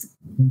next,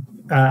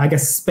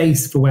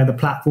 space for where the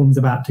platform's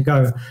about to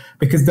go,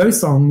 because those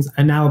songs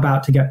are now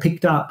about to get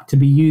picked up to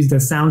be used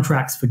as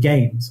soundtracks for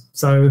games.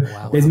 So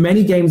there's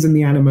many games in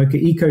the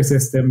Animoca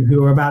ecosystem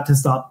who are about to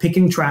start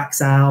picking tracks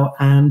out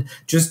and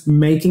just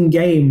making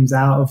games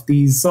out of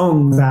these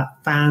songs that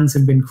fans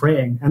have been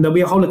creating. And there'll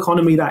be a whole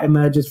economy that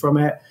emerges from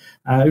it.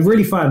 It's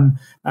really fun.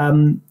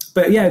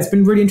 But yeah, it's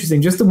been really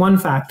interesting. Just the one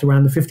fact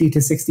around the 50 to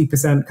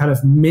 60% kind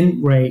of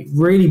mint rate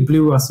really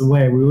blew us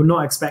away. We were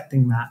not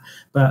expecting that.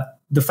 But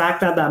the fact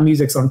that that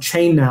music's on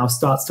chain now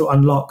starts to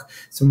unlock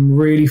some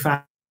really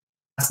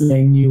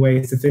fascinating new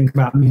ways to think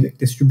about music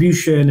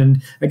distribution.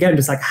 And again,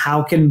 just like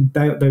how can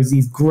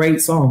these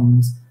great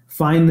songs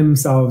find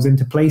themselves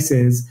into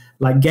places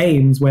like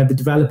games where the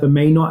developer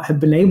may not have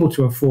been able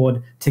to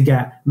afford to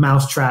get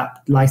mousetrap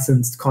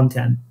licensed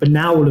content, but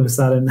now all of a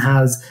sudden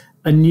has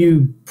a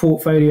new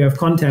portfolio of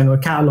content or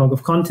catalog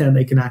of content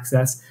they can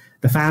access.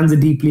 The fans are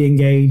deeply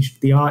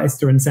engaged. The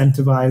artists are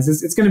incentivized.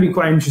 It's going to be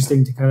quite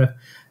interesting to kind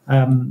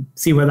of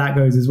see where that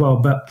goes as well.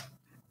 But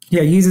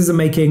yeah, users are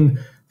making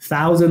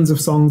thousands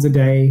of songs a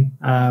day.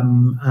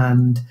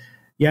 And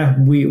yeah,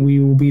 we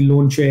will be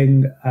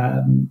launching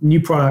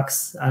new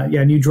products,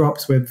 new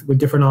drops with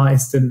different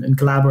artists and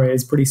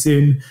collaborators pretty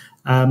soon.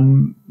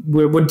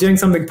 We're doing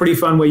something pretty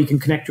fun where you can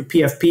connect your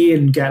PFP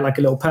and get like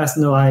a little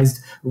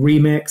personalized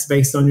remix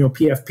based on your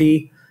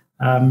PFP.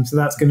 So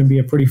that's going to be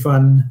a pretty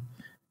fun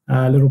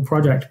little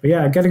project. But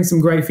yeah, getting some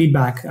great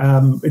feedback.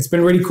 It's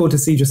been really cool to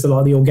see just a lot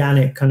of the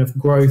organic kind of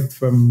growth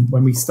from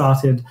when we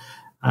started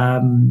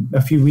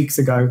a few weeks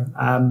ago.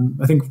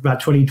 I think about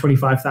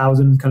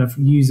 25,000 kind of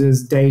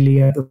users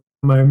daily at the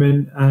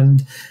moment.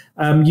 And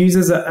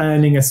users are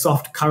earning a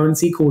soft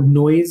currency called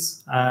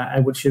noise,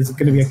 which is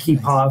going to be a key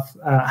part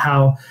of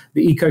how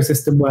the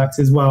ecosystem works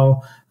as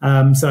well.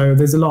 So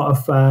there's a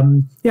lot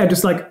of,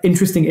 just like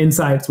interesting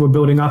insights we're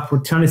building up. We're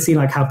trying to see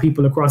like how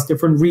people across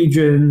different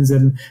regions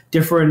and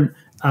different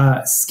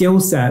skill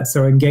sets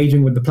are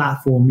engaging with the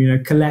platform,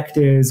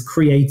 collectors,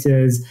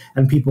 creators,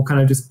 and people kind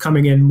of just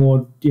coming in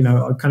more,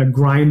 kind of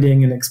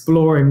grinding and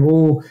exploring,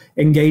 all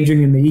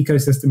engaging in the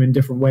ecosystem in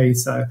different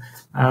ways. So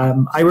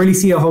I really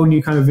see a whole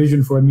new kind of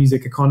vision for a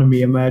music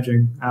economy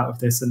emerging out of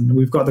this. And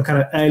we've got the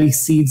kind of early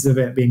seeds of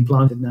it being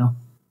planted now.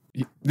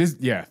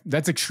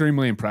 That's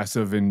extremely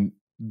impressive. And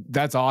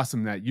that's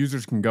awesome that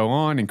users can go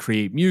on and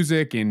create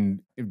music, and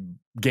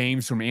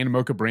games from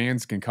Animoca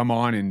brands can come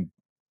on and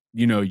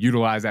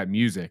utilize that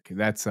music.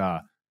 That's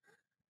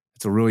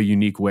it's a really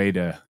unique way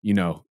to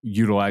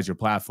utilize your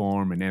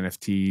platform and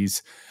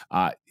NFTs.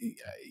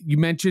 You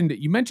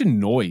mentioned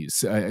noise,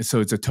 so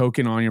it's a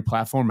token on your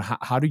platform.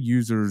 How do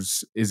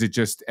users? Is it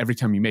just every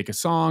time you make a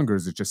song, or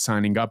is it just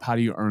signing up? How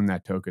do you earn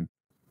that token?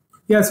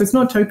 Yeah, so it's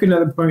not token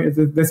at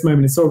this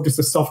moment. It's sort of just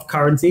a soft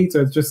currency.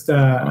 So it's just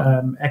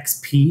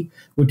XP,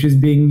 which is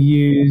being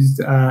used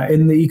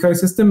in the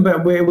ecosystem.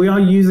 But we are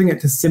using it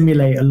to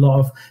simulate a lot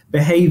of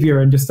behavior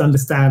and just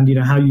understand,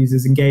 how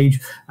users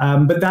engage.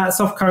 But that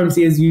soft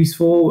currency is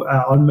useful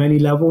on many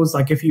levels.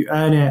 Like if you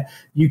earn it,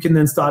 you can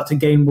then start to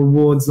gain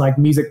rewards like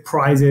music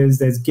prizes.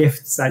 There's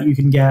gifts that you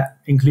can get,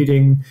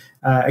 including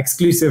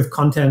exclusive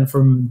content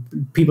from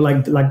people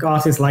like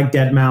artists like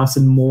deadmau5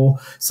 and more.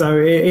 So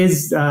it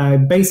is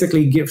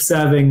basically gift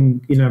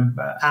serving,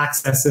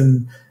 access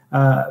and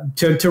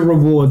to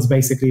rewards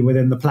basically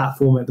within the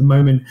platform at the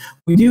moment.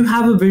 We do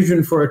have a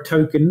vision for a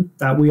token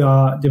that we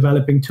are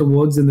developing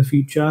towards in the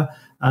future,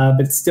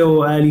 but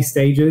still early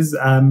stages.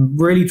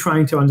 Really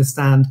trying to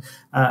understand,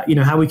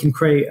 how we can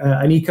create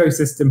an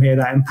ecosystem here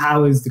that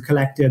empowers the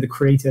collector, the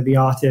creator, the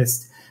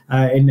artist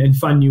in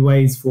fun new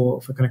ways for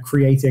kind of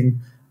creating.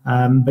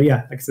 But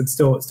yeah, like I said,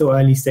 still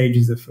early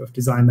stages of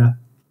design there.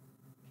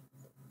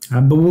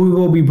 But we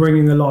will be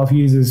bringing a lot of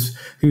users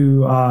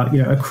who are,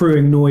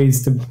 accruing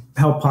noise to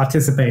help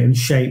participate and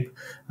shape,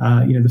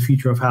 the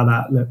future of how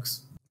that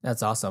looks.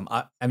 That's awesome.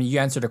 I mean, you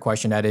answered a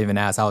question I didn't even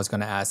ask. I was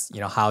going to ask,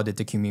 how did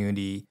the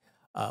community,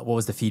 what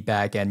was the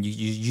feedback? And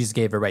you just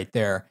gave it right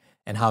there.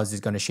 And how is this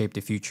going to shape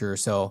the future?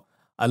 So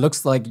it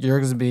looks like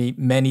there's going to be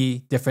many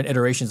different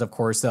iterations, of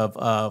course, of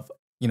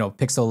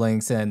Pixel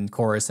Lynx and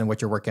Korus and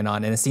what you're working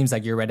on. And it seems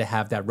like you're ready to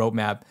have that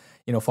roadmap,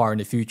 far in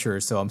the future.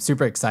 So I'm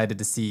super excited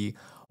to see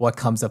what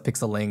comes of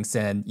Pixel Lynx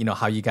and,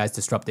 how you guys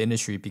disrupt the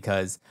industry,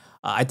 because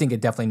I think it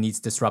definitely needs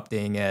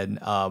disrupting, and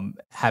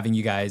having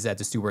you guys at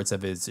the stewards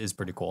of it is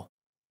pretty cool.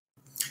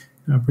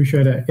 I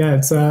appreciate it. Yeah,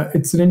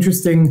 it's an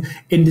interesting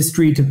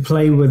industry to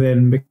play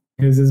within,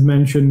 because as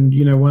mentioned,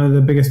 one of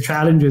the biggest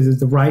challenges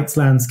is the rights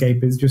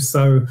landscape is just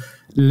so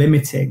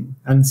limiting.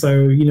 And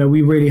so,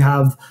 we really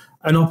have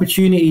an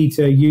opportunity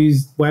to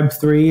use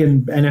Web3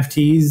 and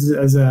NFTs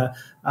as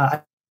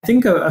I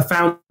think a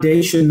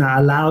foundation that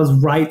allows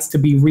rights to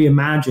be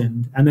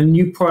reimagined, and then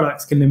new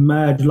products can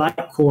emerge like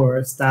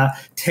Korus that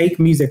take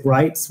music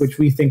rights, which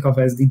we think of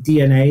as the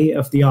DNA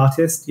of the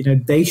artist.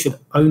 They should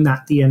own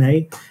that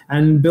DNA,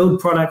 and build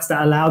products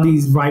that allow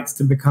these rights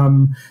to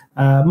become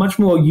much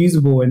more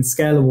usable and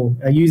scalable,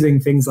 using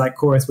things like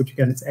Korus, which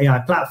again, it's AI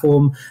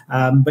platform,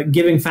 but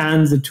giving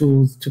fans the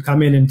tools to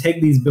come in and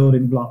take these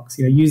building blocks,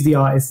 use the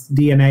artist's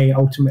DNA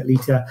ultimately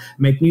to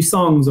make new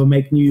songs or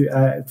make new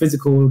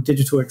physical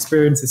digital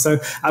experiences. So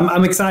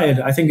I'm excited.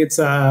 I think it's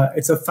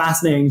a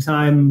fascinating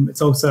time.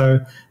 It's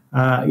also,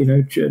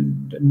 no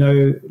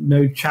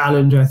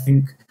challenge, I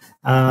think,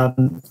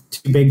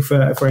 too big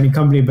for any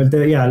company, but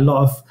a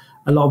lot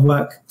of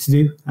work to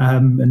do.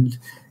 And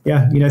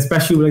yeah,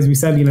 especially as we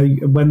said,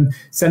 when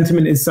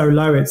sentiment is so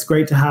low, it's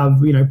great to have,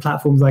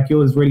 platforms like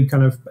yours really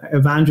kind of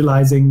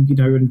evangelizing,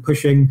 and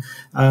pushing,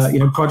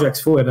 projects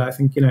forward. I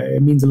think,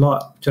 it means a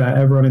lot to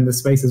everyone in the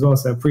space as well.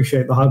 So I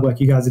appreciate the hard work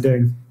you guys are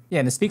doing. Yeah,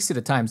 and it speaks to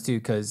the times too,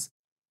 because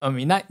I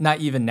mean,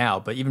 not even now,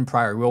 but even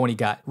prior, we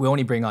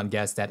only bring on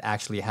guests that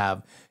actually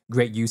have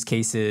great use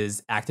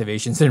cases,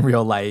 activations in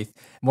real life,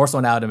 more so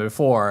now than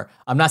before.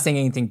 I'm not saying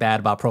anything bad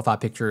about profile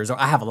pictures, or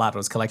I have a lot of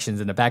those collections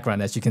in the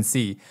background, as you can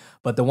see.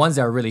 But the ones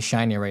that are really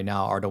shining right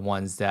now are the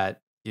ones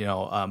that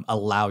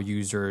allow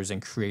users and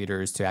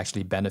creators to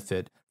actually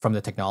benefit from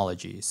the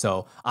technology.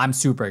 So I'm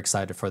super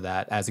excited for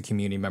that as a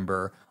community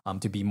member,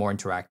 to be more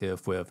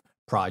interactive with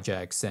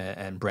projects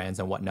and brands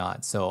and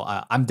whatnot. So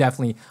I'm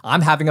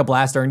having a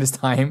blast during this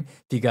time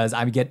because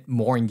I get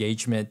more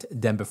engagement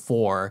than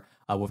before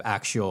with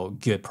actual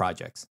good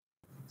projects.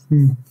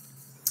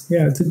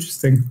 Yeah, it's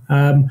interesting.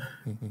 I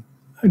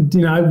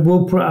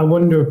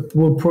wonder,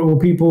 will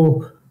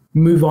people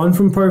move on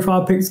from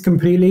profile pics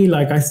completely?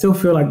 Like, I still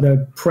feel like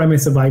the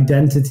premise of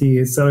identity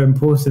is so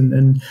important,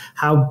 and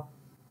how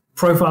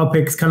profile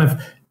pics kind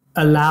of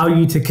allow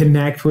you to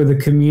connect with a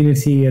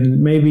community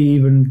and maybe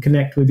even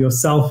connect with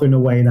yourself in a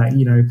way that,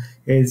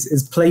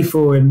 is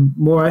playful and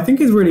more, I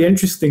think, is really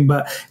interesting.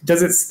 But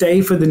does it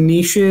stay for the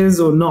niches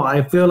or not?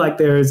 I feel like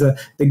there is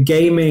the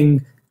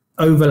gaming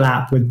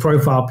overlap with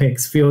profile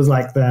pics feels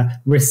like the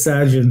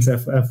resurgence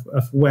of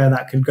where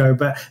that could go.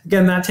 But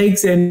again, that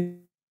takes in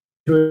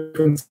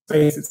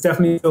space. It's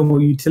definitely still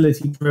more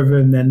utility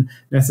driven than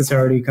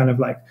necessarily kind of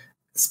like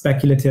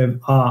speculative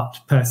art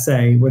per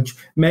se, which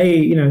may,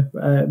 it's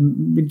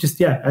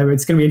going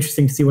to be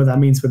interesting to see what that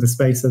means for the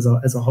space as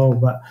a whole.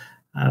 But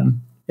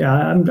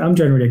I'm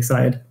generally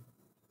excited.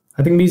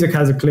 I think music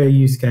has a clear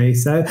use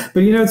case. But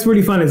it's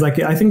really fun. It's like,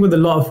 I think with a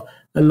lot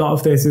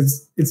of this,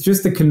 it's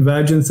just the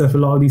convergence of a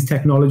lot of these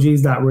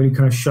technologies that really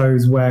kind of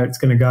shows where it's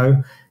going to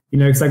go.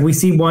 It's like we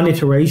see one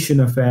iteration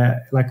of it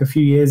like a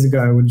few years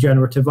ago with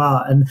generative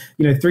art, and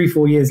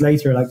 3-4 years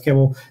later, like, okay,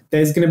 well,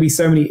 there's going to be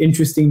so many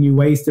interesting new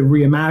ways to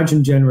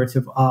reimagine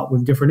generative art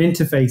with different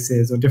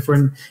interfaces or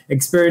different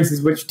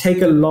experiences, which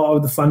take a lot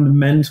of the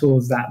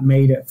fundamentals that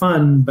made it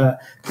fun, but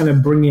kind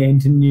of bring it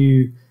into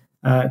new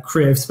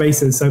creative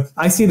spaces. So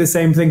I see the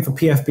same thing for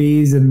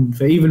PFPs and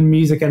for even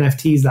music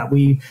NFTs that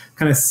we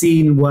kind of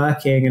seen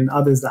working and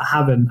others that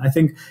haven't. I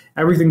think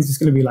everything's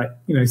just going to be like,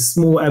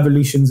 small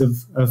evolutions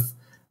of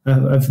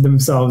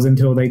themselves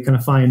until they kind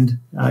of find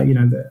a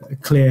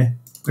clear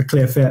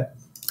fit.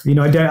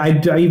 I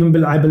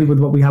believe with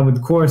what we have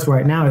with Korus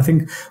right now, I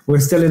think we're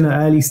still in the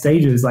early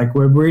stages. Like,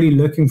 we're really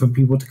looking for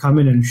people to come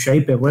in and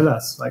shape it with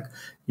us. Like,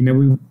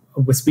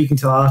 we're speaking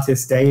to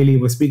artists daily,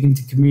 we're speaking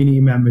to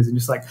community members, and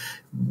just like,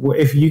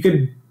 if you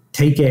could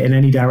take it in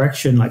any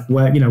direction, like,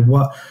 where,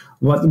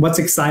 what's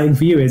exciting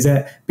for you? Is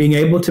it being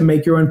able to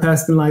make your own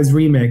personalized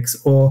remix,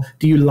 or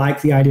do you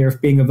like the idea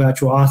of being a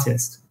virtual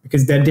artist?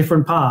 Because they're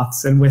different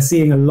paths, and we're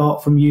seeing a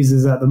lot from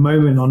users at the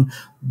moment on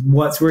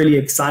what's really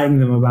exciting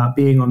them about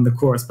being on the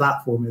Korus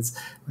platform. Is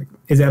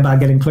it about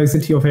getting closer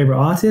to your favorite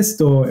artist,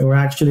 or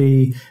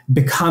actually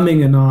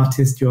becoming an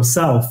artist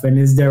yourself? And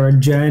is there a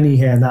journey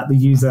here that the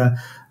user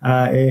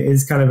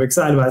is kind of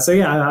excited about? So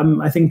yeah,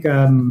 I think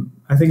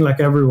like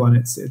everyone,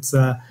 it's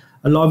a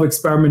lot of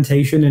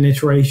experimentation and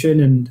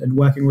iteration, and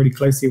working really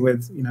closely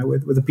with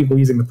the people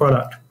using the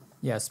product.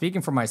 Yeah,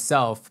 speaking for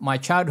myself, my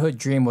childhood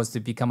dream was to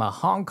become a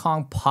Hong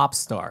Kong pop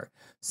star.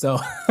 So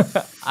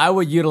I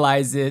would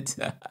utilize it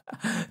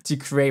to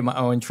create my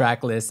own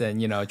track list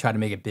and, try to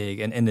make it big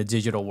in the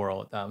digital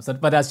world.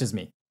 But that's just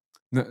me.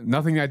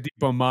 Nothing that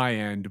deep on my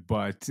end,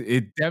 but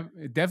it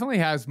definitely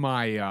has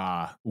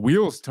my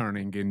wheels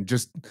turning, and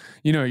just,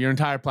 your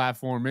entire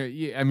platform.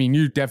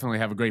 You definitely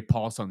have a great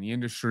pulse on the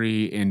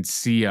industry and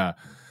see a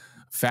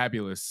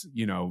fabulous,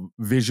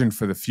 vision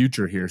for the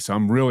future here. So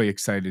I'm really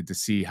excited to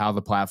see how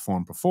the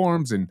platform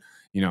performs. And,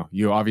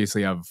 you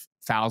obviously have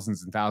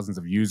thousands and thousands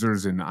of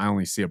users, and I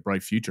only see a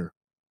bright future.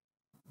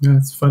 Yeah,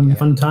 it's fun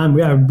time.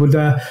 Yeah, would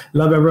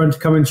love everyone to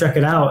come and check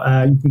it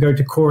out. You can go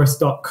to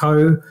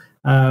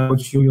korus.co,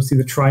 which you'll see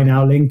the try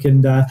now link.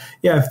 And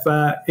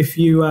if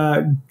you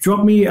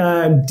drop me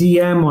a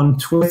DM on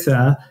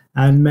Twitter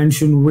and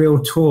mention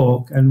Real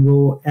Talk, and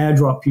we'll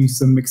airdrop you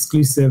some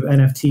exclusive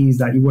NFTs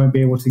that you won't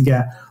be able to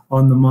get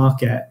on the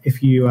market.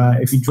 If you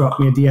drop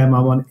me a DM,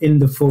 I'm on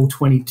Inder Phull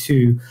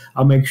 22.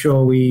 I'll make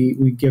sure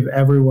we give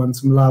everyone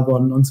some love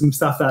on some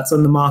stuff that's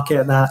on the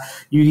market that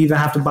you'd either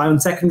have to buy on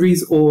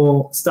secondaries,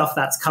 or stuff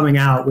that's coming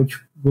out, which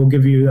we'll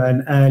give you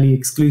an early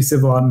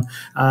exclusive on.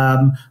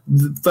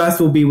 First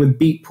will be with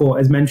Beatport,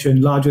 as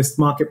mentioned, largest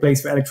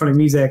marketplace for electronic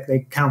music. They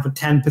account for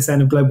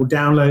 10% of global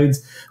downloads.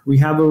 We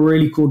have a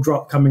really cool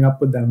drop coming up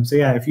with them. So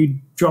yeah, if you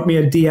drop me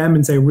a DM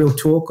and say Real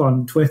Talk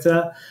on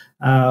Twitter,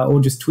 or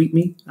just tweet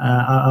me,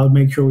 I'll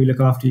make sure we look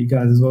after you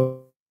guys as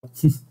well.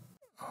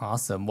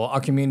 Awesome. Well,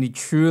 our community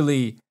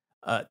truly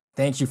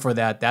thank you for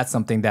that. That's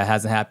something that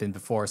hasn't happened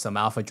before. Some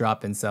alpha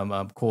drop and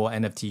some cool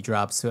NFT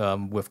drops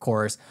with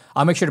Korus.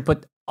 I'll make sure to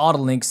put all the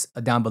links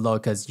down below,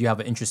 because you have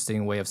an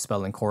interesting way of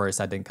spelling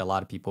Korus. I think a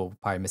lot of people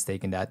probably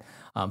mistaken that.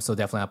 So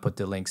definitely I'll put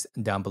the links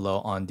down below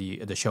on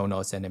the show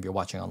notes, and if you're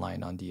watching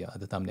online on the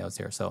thumbnails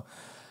here. So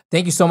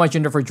thank you so much,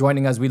 Inder, for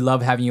joining us. We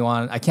love having you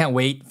on. I can't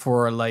wait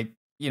for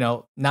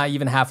not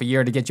even half a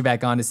year to get you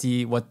back on to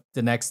see what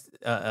the next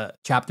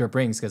chapter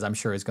brings, because I'm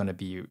sure it's going to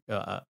be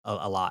a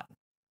lot.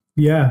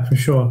 Yeah, for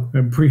sure. I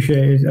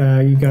appreciate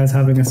you guys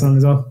having us on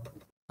as well.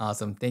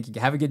 Awesome. Thank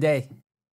you. Have a good day.